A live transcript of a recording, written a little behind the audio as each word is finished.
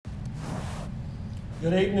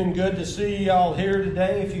Good evening. Good to see y'all here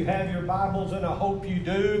today. If you have your Bibles, and I hope you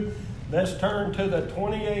do, let's turn to the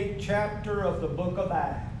 28th chapter of the book of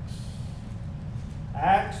Acts.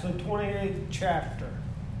 Acts, the 28th chapter.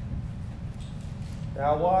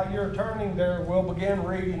 Now, while you're turning there, we'll begin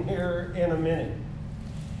reading here in a minute.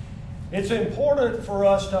 It's important for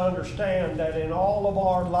us to understand that in all of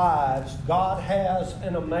our lives, God has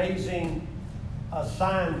an amazing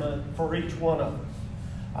assignment for each one of us.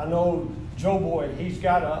 I know Joe Boy, he's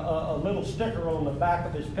got a little sticker on the back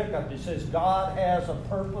of his pickup that says, God has a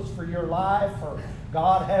purpose for your life, or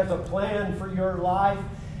God has a plan for your life,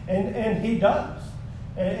 and he does.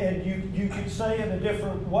 And you could say it a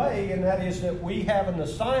different way, and that is that we have an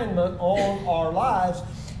assignment on our lives,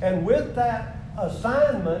 and with that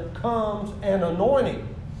assignment comes an anointing.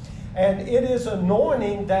 And it is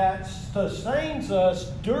anointing that sustains us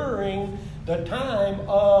during the time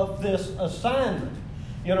of this assignment.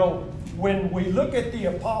 You know, when we look at the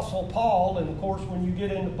Apostle Paul, and of course when you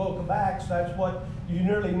get in the book of Acts, that's what you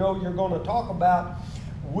nearly know you're going to talk about.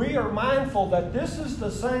 We are mindful that this is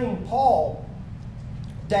the same Paul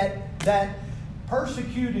that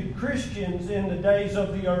persecuted Christians in the days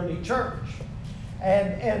of the early church.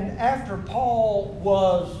 And after Paul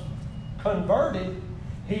was converted,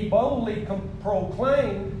 he boldly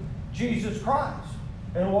proclaimed Jesus Christ.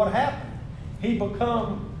 And what happened? He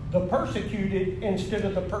became the persecuted instead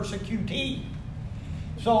of the persecutee.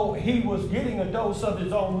 So he was getting a dose of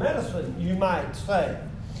his own medicine, you might say.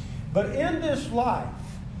 But in this life,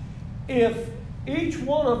 if each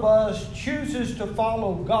one of us chooses to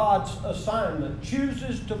follow God's assignment,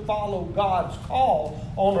 chooses to follow God's call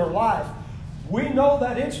on our life, we know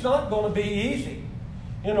that it's not going to be easy.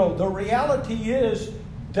 You know, the reality is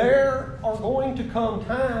there are going to come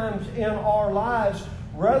times in our lives,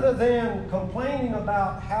 rather than complaining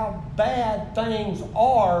about how bad things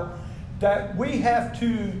are, that we have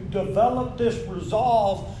to develop this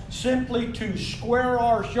resolve simply to square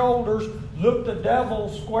our shoulders, look the devil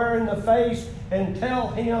square in the face, and tell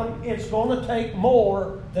him it's going to take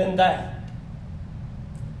more than that.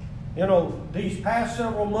 You know, these past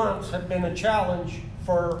several months have been a challenge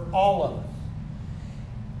for all of us.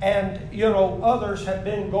 And, you know, others have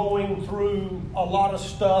been going through a lot of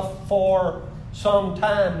stuff for some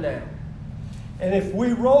time now. And if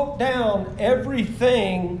we wrote down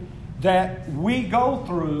everything that we go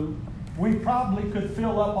through, we probably could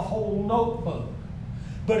fill up a whole notebook.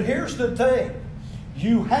 But here's the thing.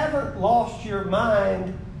 You haven't lost your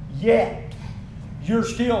mind yet. You're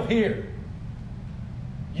still here.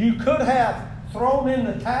 You could have thrown in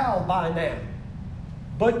the towel by now,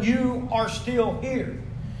 but you are still here.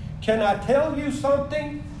 Can I tell you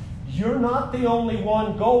something? You're not the only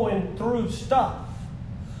one going through stuff.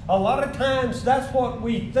 A lot of times that's what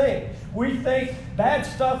we think. We think bad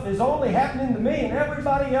stuff is only happening to me and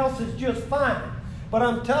everybody else is just fine. But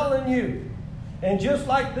I'm telling you, and just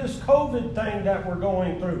like this COVID thing that we're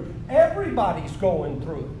going through, everybody's going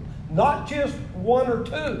through it, not just one or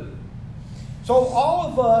two. So all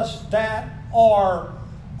of us that are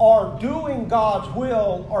doing God's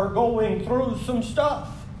will are going through some stuff.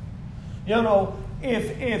 You know,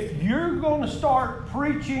 if you're going to start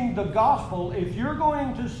preaching the gospel, if you're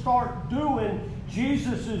going to start doing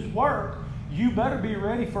Jesus' work, you better be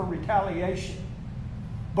ready for retaliation.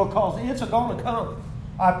 Because it's going to come.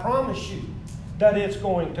 I promise you that it's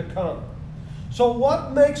going to come. So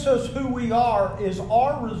what makes us who we are is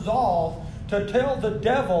our resolve to tell the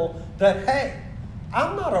devil that, hey,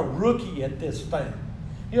 I'm not a rookie at this thing.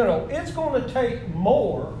 You know, it's going to take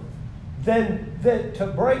more than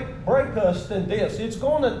to break us than this. It's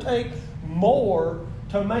going to take more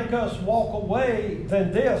to make us walk away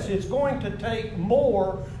than this. It's going to take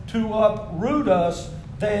more to uproot us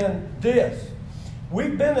than this.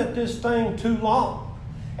 We've been at this thing too long.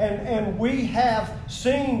 And we have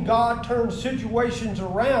seen God turn situations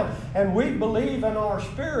around. And we believe in our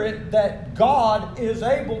spirit that God is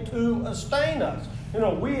able to sustain us. You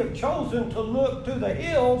know, we have chosen to look to the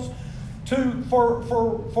hills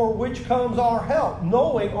for which comes our help,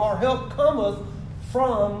 knowing our help cometh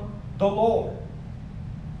from the Lord.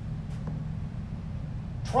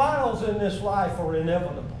 Trials in this life are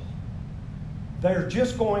inevitable. They're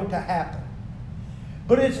just going to happen.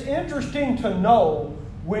 But it's interesting to know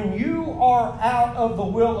when you are out of the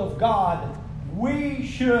will of God, we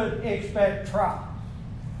should expect trials.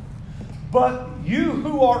 But you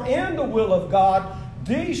who are in the will of God,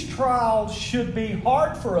 these trials should be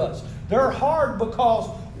hard for us. They're hard because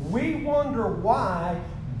we wonder why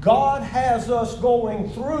God has us going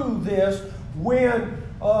through this when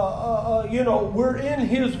we're in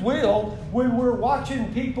His will when we're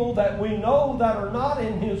watching people that we know that are not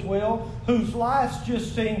in His will, whose lives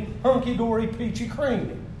just seem hunky-dory, peachy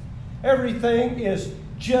creamy. Everything is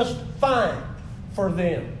just fine for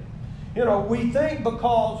them. We think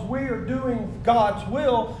because we are doing God's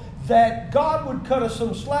will that God would cut us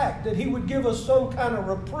some slack, that He would give us some kind of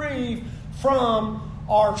reprieve from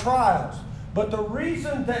our trials. But the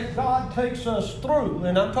reason that God takes us through,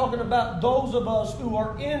 and I'm talking about those of us who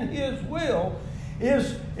are in His will,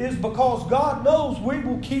 is because God knows we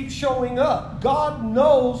will keep showing up. God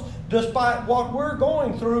knows, despite what we're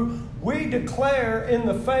going through, we declare in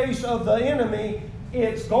the face of the enemy,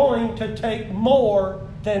 it's going to take more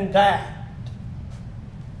than that.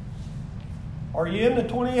 Are you in the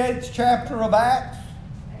 28th chapter of Acts?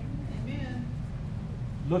 Amen.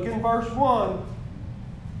 Look in verse 1.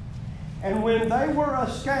 And when they were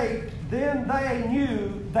escaped, then they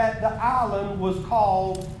knew that the island was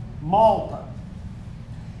called Malta.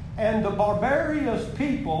 And the barbarous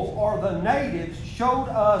people, or the natives, showed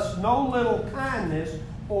us no little kindness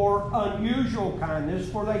or unusual kindness,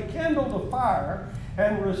 for they kindled a fire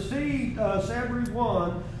and received us every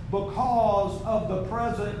one because of the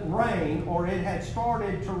present rain, or it had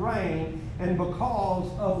started to rain, and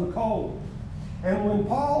because of the cold. And when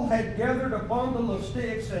Paul had gathered a bundle of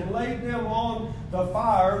sticks and laid them on the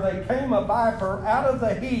fire, there came a viper out of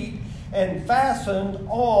the heat and fastened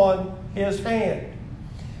on his hand.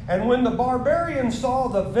 And when the barbarians saw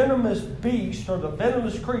the venomous beast, or the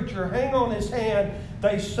venomous creature, hang on his hand,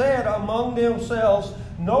 they said among themselves,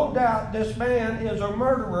 no doubt this man is a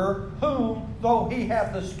murderer, whom, though he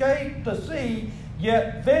hath escaped the sea,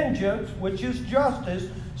 yet vengeance, which is justice,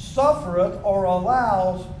 suffereth or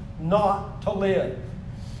allows not to live.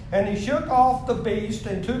 And he shook off the beast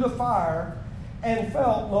into the fire, and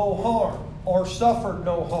felt no harm, or suffered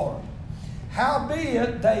no harm.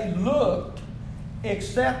 Howbeit they looked,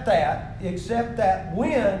 except that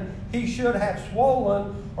when he should have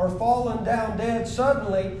swollen or fallen down dead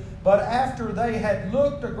suddenly, but after they had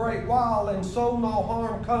looked a great while, and so no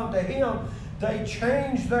harm come to him, they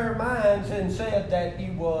changed their minds and said that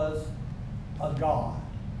he was a god.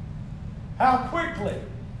 How quickly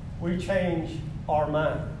we change our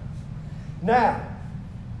mind. Now,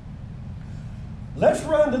 let's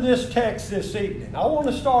run to this text this evening. I want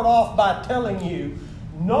to start off by telling you,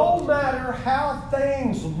 no matter how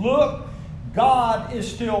things look, God is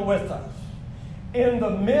still with us. In the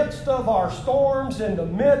midst of our storms, in the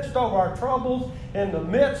midst of our troubles, in the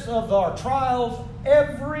midst of our trials,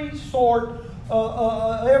 every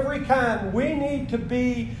kind, we need to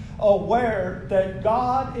be aware that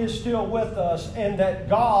God is still with us and that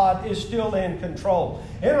God is still in control.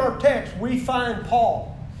 In our text, we find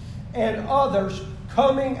Paul and others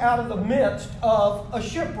coming out of the midst of a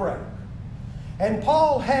shipwreck. And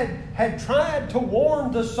Paul had tried to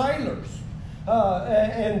warn the sailors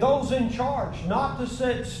and those in charge not to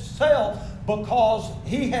set sail, because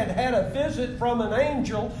he had had a visit from an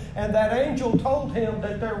angel, and that angel told him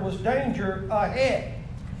that there was danger ahead.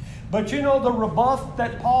 But you know the rebuff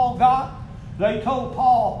that Paul got? They told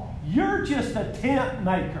Paul, you're just a tent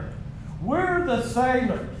maker. We're the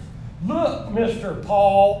sailors. Look, Mr.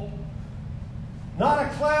 Paul, not a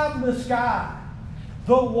cloud in the sky.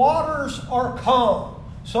 The waters are calm.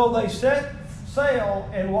 So they set sail,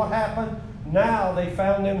 and what happened? Now they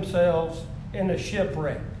found themselves in a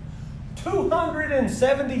shipwreck.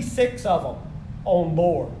 276 of them on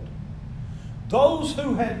board. Those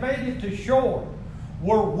who had made it to shore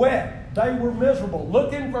were wet. They were miserable.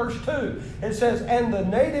 Look in verse 2. It says, and the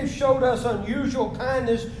natives showed us unusual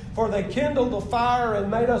kindness, for they kindled a fire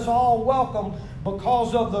and made us all welcome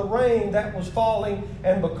because of the rain that was falling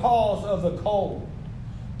and because of the cold.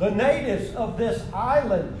 The natives of this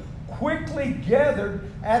island quickly gathered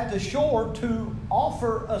at the shore to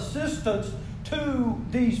offer assistance to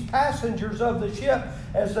these passengers of the ship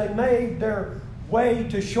as they made their way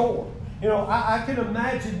to shore. You know, I can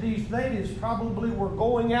imagine these natives probably were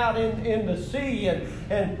going out in the sea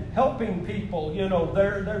and helping people. You know,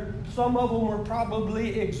 some of them were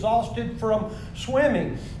probably exhausted from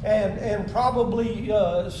swimming, and probably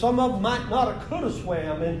some of them might not have could have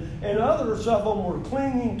swam, and others of them were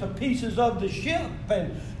clinging to pieces of the ship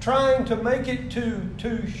and trying to make it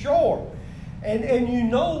to shore. And you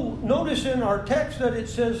know, notice in our text that it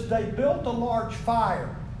says they built a large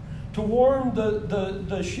fire to warm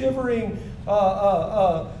the shivering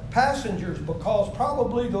passengers, because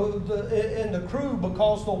probably in the crew,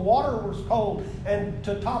 because the water was cold, and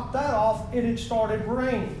to top that off, it had started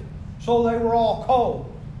raining, so they were all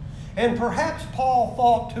cold. And perhaps Paul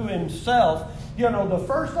thought to himself, you know, the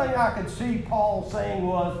first thing I could see Paul saying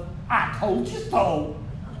was, "I told you so."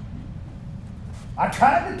 I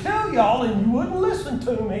tried to tell y'all and you wouldn't listen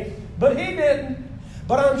to me, but he didn't.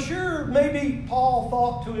 But I'm sure maybe Paul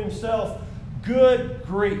thought to himself, good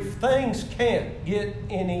grief, things can't get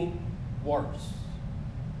any worse.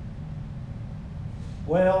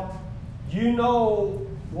 Well, you know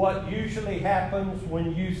what usually happens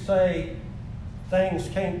when you say things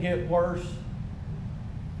can't get worse?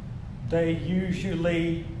 They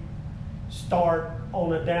usually start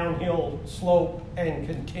on a downhill slope and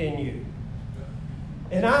continue.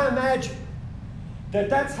 And I imagine that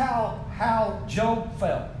that's how Job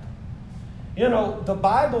felt. You know, the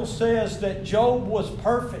Bible says that Job was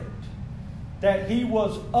perfect, that he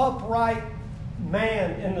was upright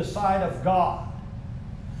man in the sight of God.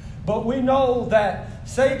 But we know that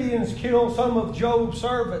Sabeans killed some of Job's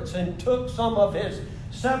servants and took some of his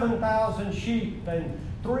 7,000 sheep and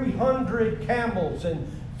 300 camels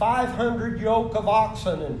and 500 yoke of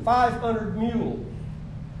oxen and 500 mules.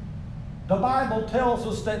 The Bible tells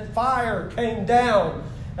us that fire came down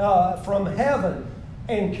from heaven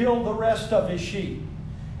and killed the rest of his sheep.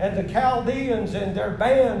 And the Chaldeans and their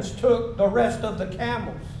bands took the rest of the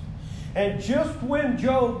camels. And just when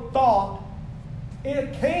Job thought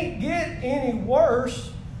it can't get any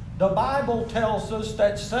worse, the Bible tells us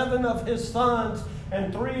that 7 of his sons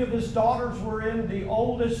and 3 of his daughters were in the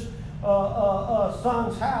oldest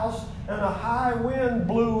son's house, and a high wind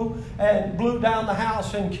blew down the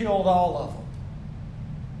house and killed all of them.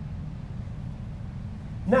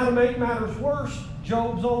 Now, to make matters worse,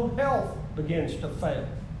 Job's own health begins to fail.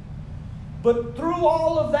 But through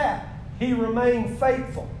all of that, he remained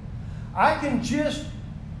faithful. I can just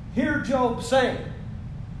hear Job saying,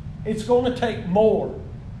 it's going to take more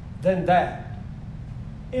than that.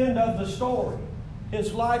 End of the story.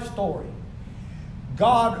 His life story.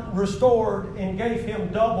 God restored and gave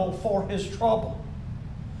him double for his trouble.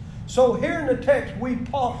 So here in the text,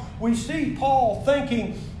 we see Paul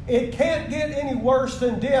thinking, it can't get any worse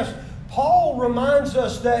than this. Paul reminds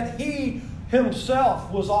us that he himself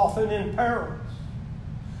was often in perils.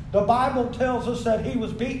 The Bible tells us that he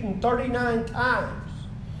was beaten 39 times.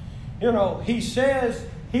 You know, he says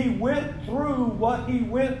he went through what he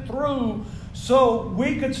went through so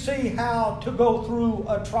we could see how to go through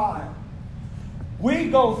a trial. We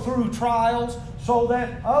go through trials so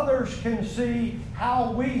that others can see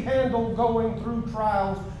how we handle going through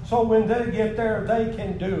trials, so when they get there, they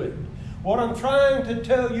can do it. What I'm trying to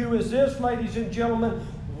tell you is this, ladies and gentlemen,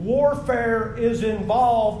 warfare is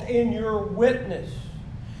involved in your witness.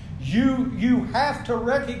 You have to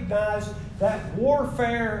recognize that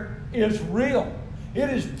warfare is real.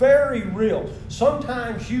 It is very real.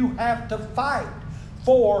 Sometimes you have to fight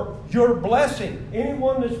for your blessing.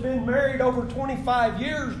 Anyone that's been married over 25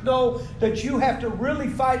 years know that you have to really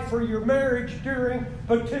fight for your marriage during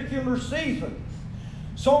particular seasons.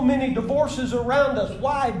 So many divorces around us.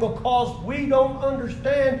 Why? Because we don't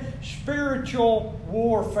understand spiritual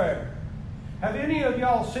warfare. Have any of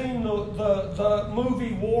y'all seen the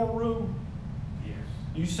movie War Room? Yes.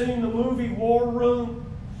 You seen the movie War Room?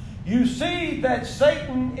 You see that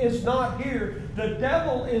Satan is not here. The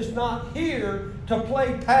devil is not here to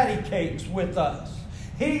play patty cakes with us.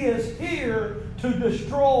 He is here to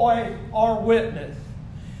destroy our witness.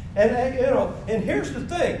 And here's the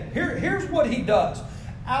thing. Here's what he does.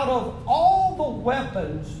 Out of all the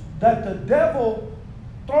weapons that the devil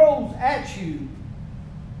throws at you,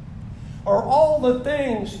 or all the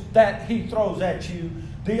things that he throws at you,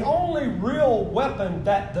 the only real weapon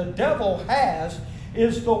that the devil has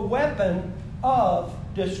is the weapon of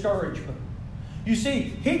discouragement. You see,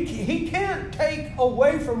 he can't take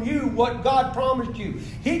away from you what God promised you.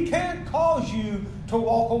 He can't cause you to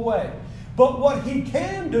walk away. But what he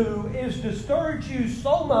can do is discourage you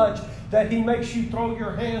so much that he makes you throw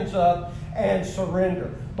your hands up and surrender.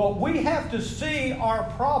 But we have to see our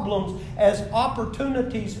problems as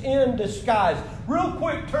opportunities in disguise. Real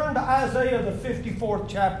quick, turn to Isaiah the 54th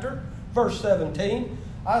chapter, verse 17.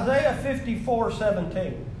 Isaiah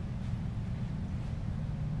 54:17.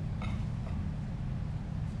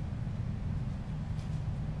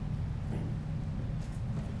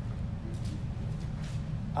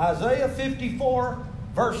 Isaiah 54,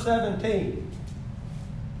 verse 17.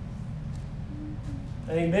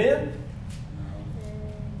 Amen?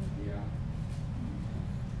 Yeah.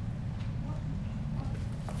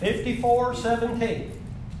 54:17.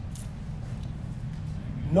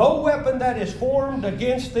 No weapon that is formed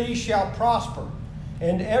against thee shall prosper,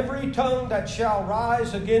 and every tongue that shall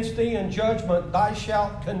rise against thee in judgment thou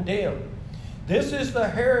shalt condemn. This is the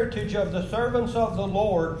heritage of the servants of the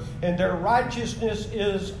Lord, and their righteousness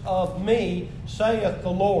is of me, saith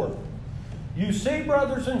the Lord. You see,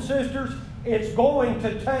 brothers and sisters, it's going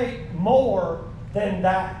to take more than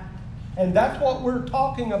that. And that's what we're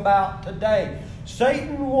talking about today.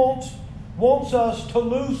 Satan wants us to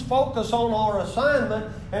lose focus on our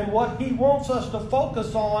assignment, and what he wants us to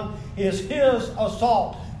focus on is his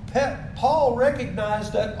assault. Paul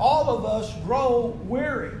recognized that all of us grow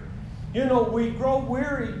weary. You know, we grow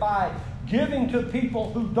weary by giving to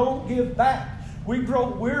people who don't give back. We grow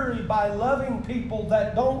weary by loving people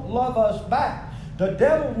that don't love us back. The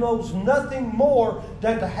devil knows nothing more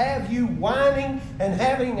than to have you whining and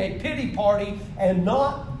having a pity party and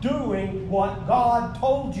not doing what God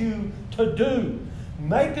told you to do.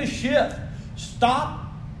 Make a shift. Stop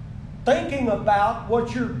thinking about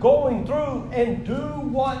what you're going through and do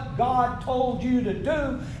what God told you to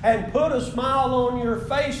do, and put a smile on your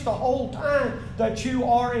face the whole time that you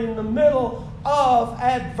are in the middle of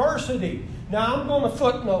adversity. Now, I'm going to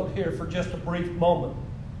footnote here for just a brief moment.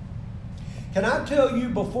 Can I tell you,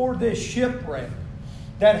 before this shipwreck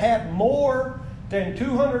that had more than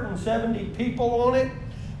 270 people on it,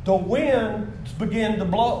 the winds began to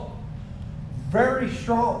blow very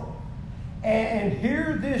strong. And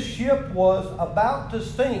here this ship was about to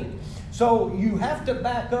sink. So you have to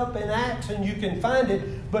back up in Acts and you can find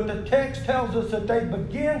it. But the text tells us that they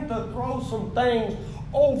began to throw some things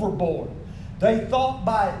overboard. They thought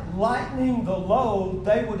by lightening the load,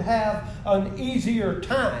 they would have an easier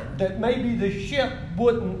time, that maybe the ship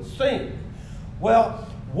wouldn't sink. Well,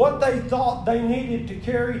 what they thought they needed to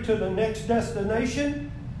carry to the next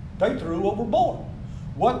destination, they threw overboard.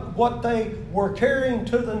 What they were carrying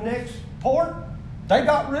to the next port, they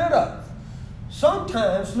got rid of.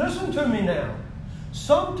 Sometimes, listen to me now,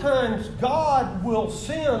 sometimes God will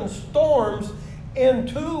send storms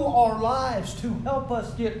into our lives to help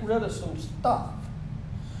us get rid of some stuff.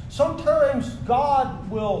 Sometimes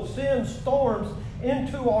God will send storms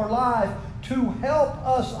into our life to help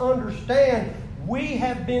us understand we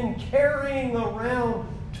have been carrying around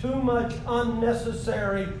too much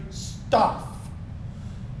unnecessary stuff.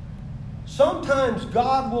 Sometimes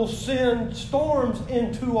God will send storms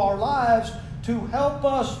into our lives to help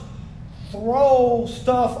us throw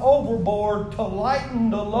stuff overboard to lighten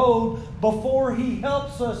the load before He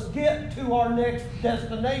helps us get to our next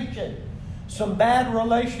destination. Some bad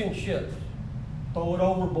relationships, throw it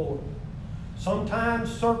overboard. Sometimes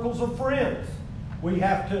circles of friends, we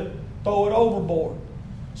have to throw it overboard.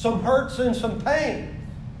 Some hurts and some pain,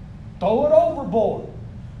 throw it overboard.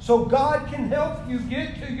 So God can help you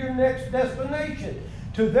get to your next destination.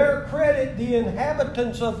 To their credit, the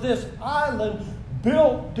inhabitants of this island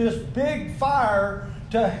built this big fire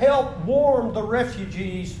to help warm the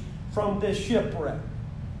refugees from this shipwreck.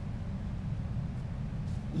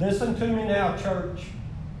 Listen to me now, church.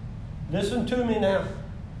 Listen to me now.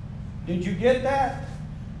 Did you get that?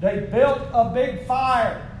 They built a big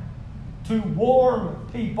fire to warm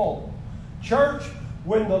people. Church,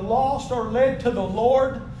 when the lost are led to the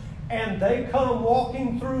Lord and they come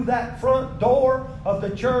walking through that front door of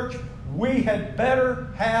the church, we had better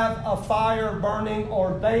have a fire burning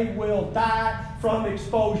or they will die from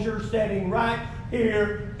exposure sitting right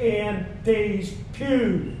here in these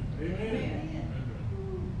pews. Amen.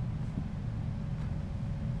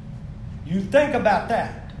 You think about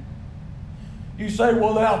that. You say,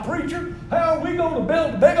 well now preacher, how are we going to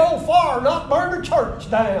build a big old fire, not burn the church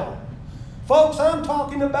down? Folks, I'm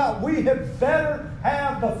talking about we had better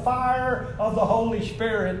have the fire of the Holy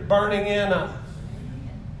Spirit burning in us.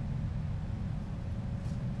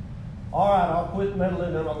 All right, I'll quit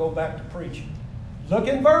meddling and I'll go back to preaching. Look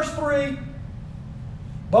in verse 3.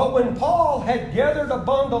 But when Paul had gathered a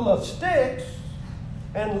bundle of sticks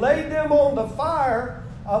and laid them on the fire,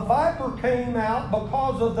 a viper came out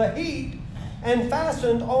because of the heat and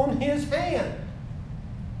fastened on his hand.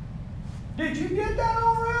 Did you get that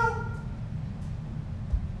all right?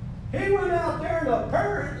 He went out there and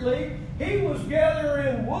apparently he was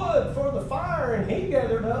gathering wood for the fire, and he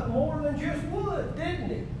gathered up more than just wood, didn't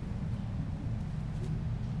he?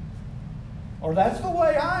 Or that's the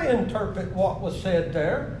way I interpret what was said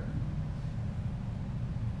there.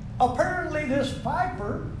 Apparently this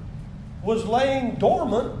viper was laying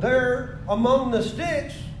dormant there among the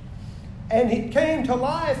sticks, and it came to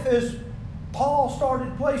life as Paul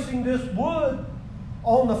started placing this wood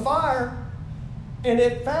on the fire, and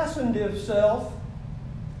it fastened itself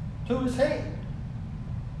to his hand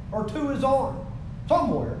or to his arm,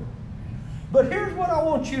 somewhere. But here's what I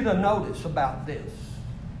want you to notice about this.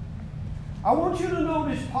 I want you to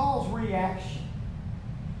notice Paul's reaction.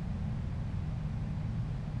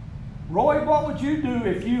 Roy, what would you do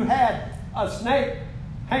if you had a snake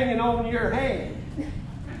hanging on your hand?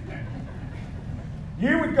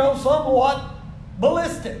 You would go somewhat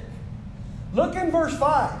ballistic. Look in verse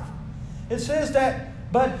 5. It says that,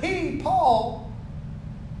 but he, Paul,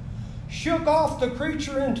 shook off the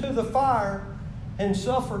creature into the fire and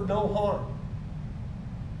suffered no harm.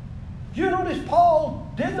 You notice Paul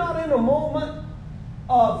did not in a moment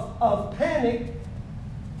of panic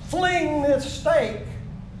fling this stake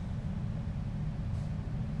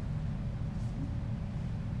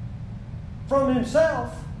from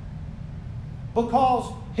himself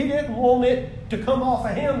because he didn't want it to come off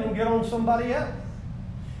of him and get on somebody else.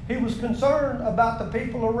 He was concerned about the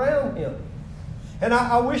people around him. And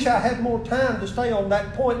I wish I had more time to stay on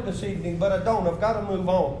that point this evening, but I don't. I've got to move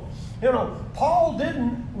on. You know, Paul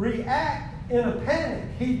didn't react in a panic.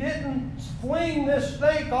 He didn't fling this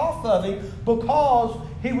snake off of him because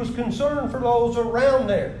he was concerned for those around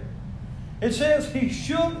there. It says he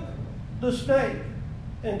shook the snake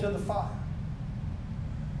into the fire.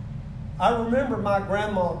 I remember my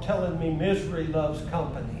grandma telling me misery loves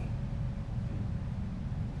company.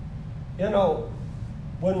 You know,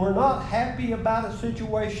 when we're not happy about a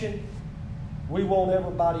situation, we want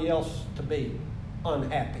everybody else to be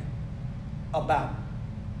unhappy about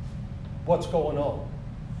what's going on.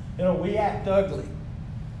 You know, we act ugly,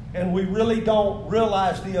 and we really don't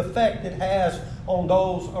realize the effect it has on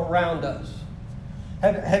those around us.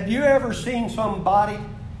 Have you ever seen somebody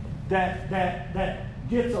that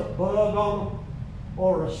gets a bug on them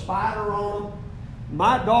or a spider on them?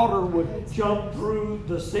 My daughter would jump through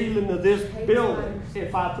the ceiling of this building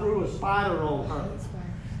if I threw a spider on her.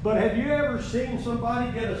 But have you ever seen somebody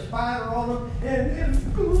get a spider on them and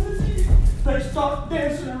they start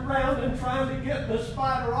dancing around and trying to get the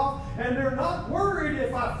spider off, and they're not worried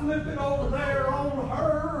if I flip it over there on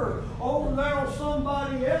her or over there on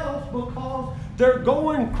somebody else because they're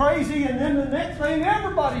going crazy, and then the next thing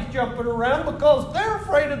everybody's jumping around because they're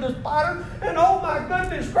afraid of the spider, and oh my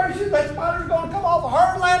goodness gracious, that spider's going to come off of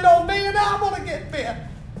her, land on me, and I'm going to get bit.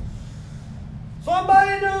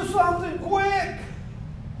 Somebody do something quick.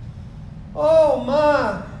 Oh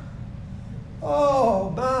my. Oh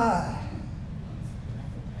my.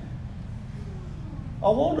 I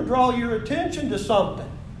want to draw your attention to something.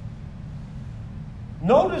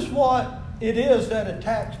 Notice what it is that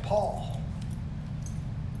attacks Paul.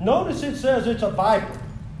 Notice it says it's a viper.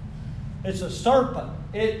 It's a serpent.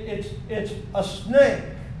 It's a snake.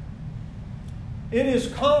 It is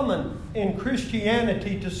common in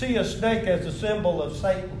Christianity to see a snake as a symbol of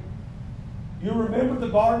Satan. You remember the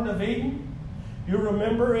Garden of Eden? You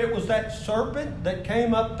remember it was that serpent that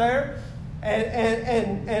came up there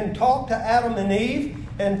and talked to Adam and Eve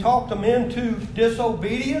and talked them into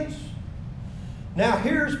disobedience? Now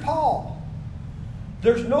here's Paul.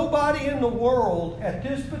 There's nobody in the world at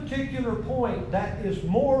this particular point that is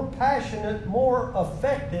more passionate, more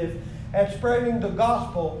effective at spreading the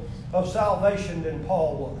gospel of salvation than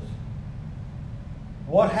Paul was.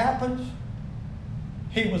 What happens?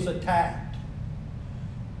 He was attacked.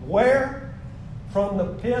 Where? From the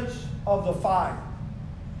pits of the fire.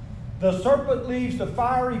 The serpent leaves the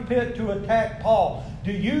fiery pit to attack Paul.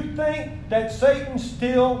 Do you think that Satan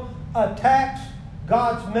still attacks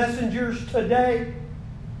God's messengers today?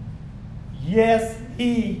 Yes,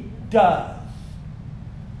 he does.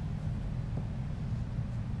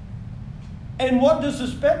 And what does the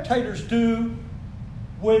spectators do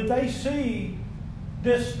when they see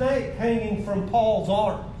this snake hanging from Paul's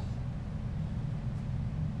arms?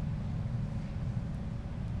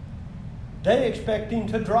 They expect him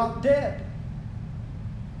to drop dead.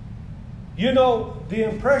 You know, the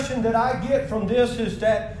impression that I get from this is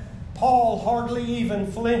that Paul hardly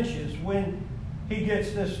even flinches when he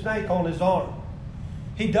gets this snake on his arm.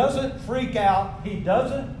 He doesn't freak out. He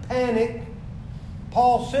doesn't panic.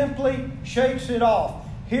 Paul simply shakes it off.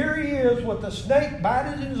 Here he is with the snake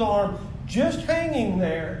biting his arm, just hanging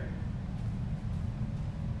there.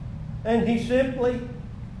 And he simply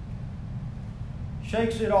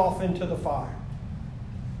shakes it off into the fire.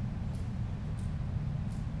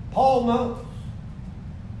 Paul knows,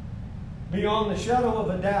 beyond the shadow of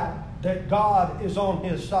a doubt, that God is on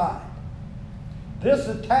his side. This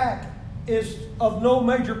attack is of no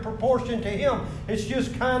major proportion to him. It's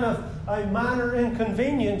just kind of a minor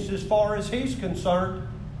inconvenience as far as he's concerned.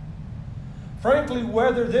 Frankly,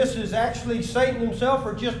 whether this is actually Satan himself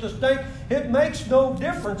or just a snake, it makes no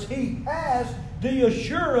difference. He has the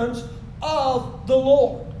assurance of the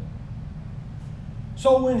Lord.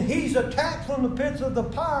 So when he's attacked from the pits of the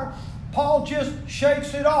fire, Paul just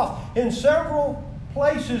shakes it off. In several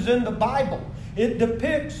places in the Bible, it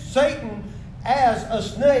depicts Satan as a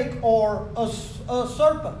snake or a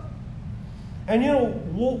serpent. And you know,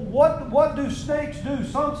 what do snakes do?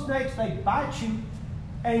 Some snakes, they bite you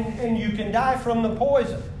and you can die from the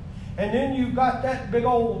poison. And then you've got that big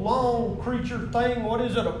old long creature thing, what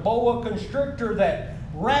is it, a boa constrictor that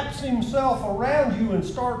wraps himself around you and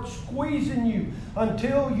starts squeezing you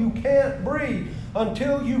until you can't breathe,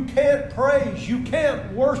 until you can't praise, you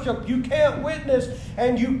can't worship, you can't witness,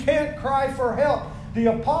 and you can't cry for help. The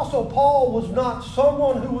Apostle Paul was not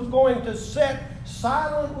someone who was going to sit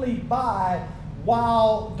silently by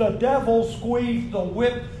while the devil squeezed the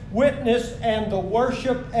witness and the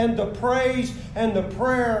worship and the praise and the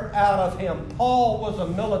prayer out of him. Paul was a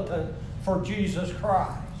militant for Jesus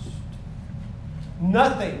Christ.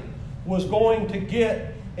 Nothing was going to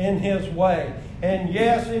get in his way. And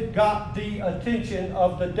yes, it got the attention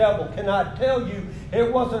of the devil. Can I tell you,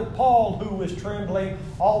 it wasn't Paul who was trembling,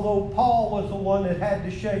 although Paul was the one that had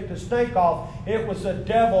to shake the snake off. It was the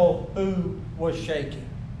devil who was shaking.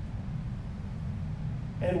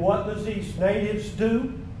 And what does these natives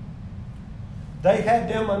do? They had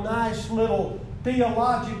them a nice little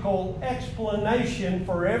theological explanation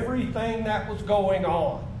for everything that was going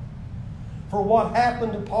on, for what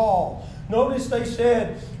happened to Paul. Notice they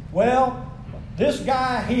said, well, this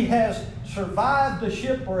guy, he has survived the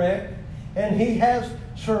shipwreck, and he has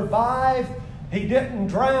survived, he didn't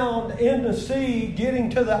drown in the sea getting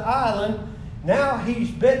to the island. Now he's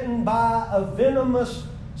bitten by a venomous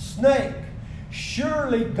snake.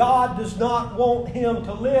 Surely God does not want him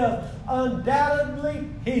to live. Undoubtedly,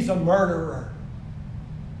 he's a murderer.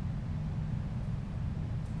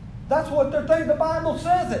 That's what they're thinking. The Bible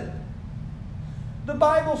says it. The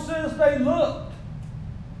Bible says they looked.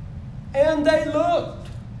 And they looked.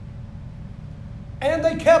 And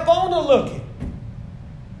they kept on looking.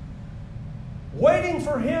 Waiting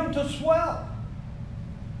for him to swell.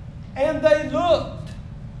 And they looked.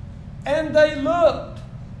 And they looked.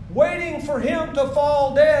 Waiting for him to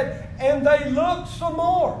fall dead. And they looked some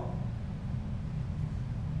more.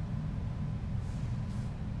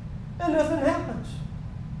 And nothing happens.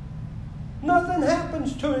 Nothing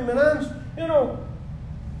happens to him. And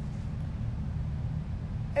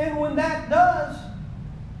and when that does,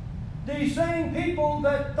 these same people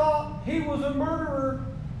that thought he was a murderer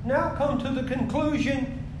now come to the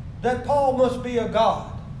conclusion that Paul must be a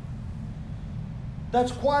god.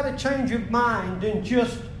 That's quite a change of mind in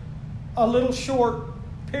just a little short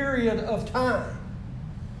period of time.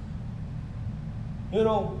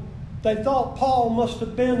 They thought Paul must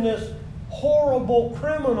have been this horrible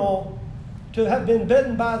criminal to have been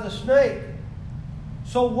bitten by the snake.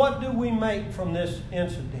 So what do we make from this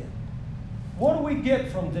incident? What do we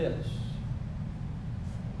get from this?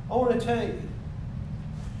 I want to tell you,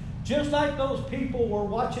 just like those people were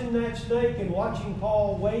watching that snake and watching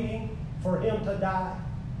Paul waiting for him to die,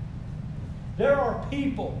 there are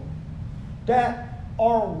people that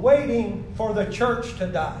are waiting for the church to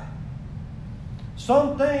die.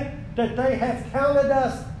 Some think that they have counted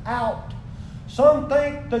us out. Some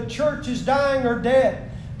think the church is dying or dead.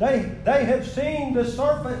 They have seen the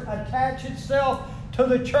serpent attach itself to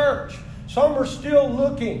the church. Some are still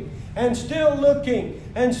looking and still looking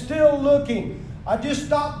and still looking. I just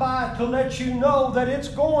stopped by to let you know that it's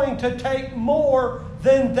going to take more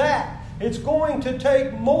than that. It's going to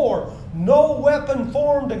take more. No weapon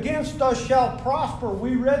formed against us shall prosper.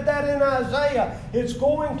 We read that in Isaiah. It's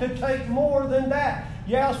going to take more than that.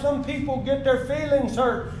 Yeah, some people get their feelings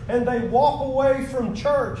hurt and they walk away from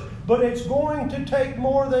church. But it's going to take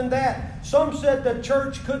more than that. Some said the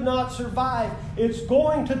church could not survive. It's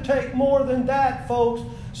going to take more than that, folks.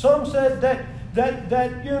 Some said that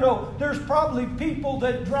there's probably people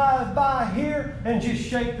that drive by here and just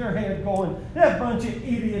shake their head going, that bunch of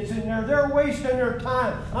idiots in there, they're wasting their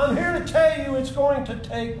time. I'm here to tell you it's going to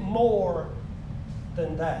take more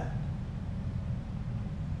than that.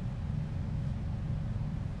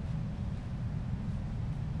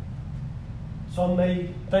 Some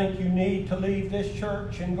may think you need to leave this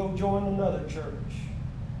church and go join another church.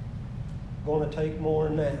 Going to take more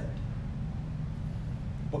than that.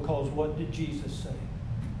 Because what did Jesus say?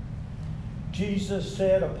 Jesus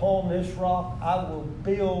said, upon this rock I will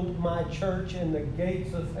build my church, and the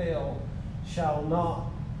gates of hell shall not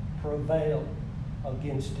prevail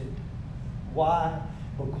against it. Why?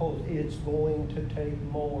 Because it's going to take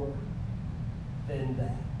more than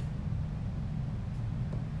that.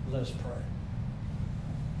 Let's pray.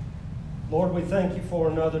 Lord, we thank you for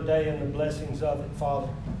another day and the blessings of it, Father.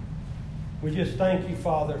 We just thank you,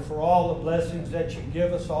 Father, for all the blessings that you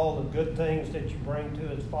give us, all the good things that you bring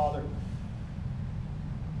to us, Father.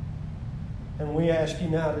 And we ask you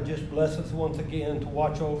now to just bless us once again, to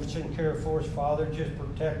watch over us and care for us, Father. Just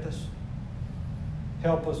protect us.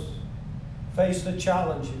 Help us face the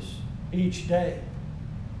challenges each day.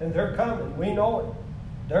 And they're coming. We know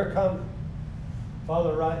it. They're coming.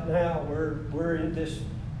 Father, right now we're in this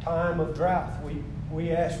time of drought.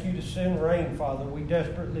 We ask you to send rain, Father. We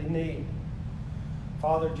desperately need.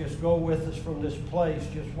 Father, just go with us from this place.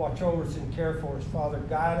 Just watch over us and care for us. Father,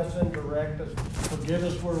 guide us and direct us. Forgive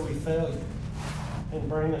us where we fail you. And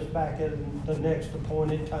bring us back at the next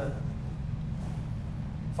appointed time.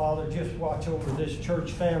 Father, just watch over this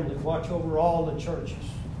church family. Watch over all the churches.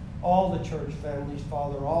 All the church families,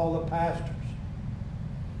 Father. All the pastors.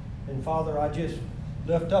 And Father, I just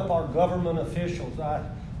lift up our government officials. I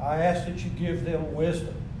ask that you give them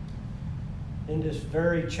wisdom in this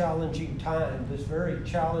very challenging time, this very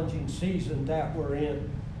challenging season that we're in.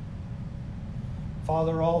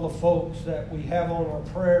 Father, all the folks that we have on our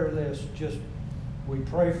prayer list, just we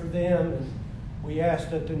pray for them and we ask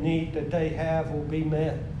that the need that they have will be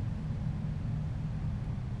met.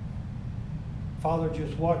 Father,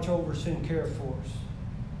 just watch over us and care for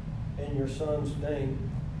us. In your Son's name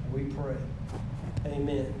we pray.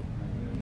 Amen.